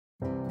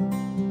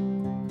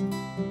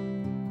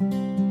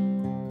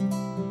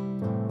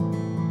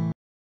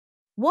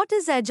What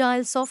is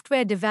agile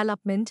software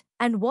development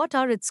and what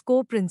are its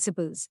core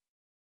principles?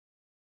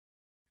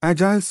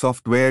 Agile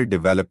software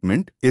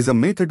development is a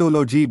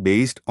methodology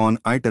based on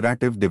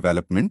iterative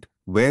development,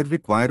 where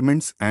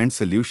requirements and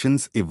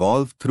solutions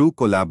evolve through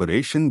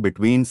collaboration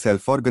between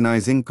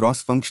self-organizing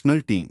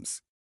cross-functional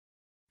teams.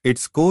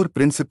 Its core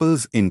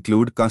principles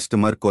include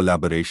customer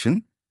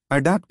collaboration,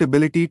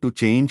 adaptability to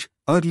change,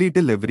 early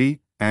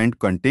delivery, and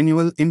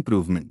continual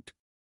improvement.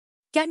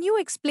 Can you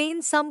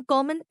explain some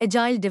common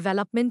agile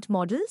development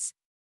models?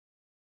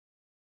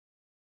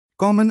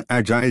 Common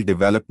agile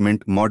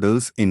development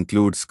models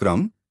include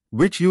Scrum,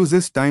 which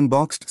uses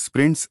time-boxed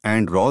sprints,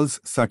 and roles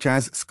such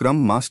as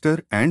Scrum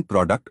Master and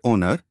Product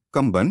Owner,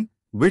 Kanban,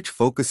 which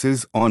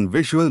focuses on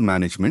visual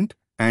management,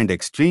 and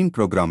Extreme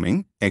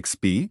Programming,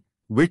 XP,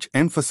 which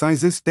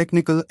emphasizes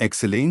technical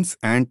excellence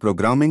and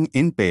programming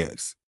in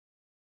pairs.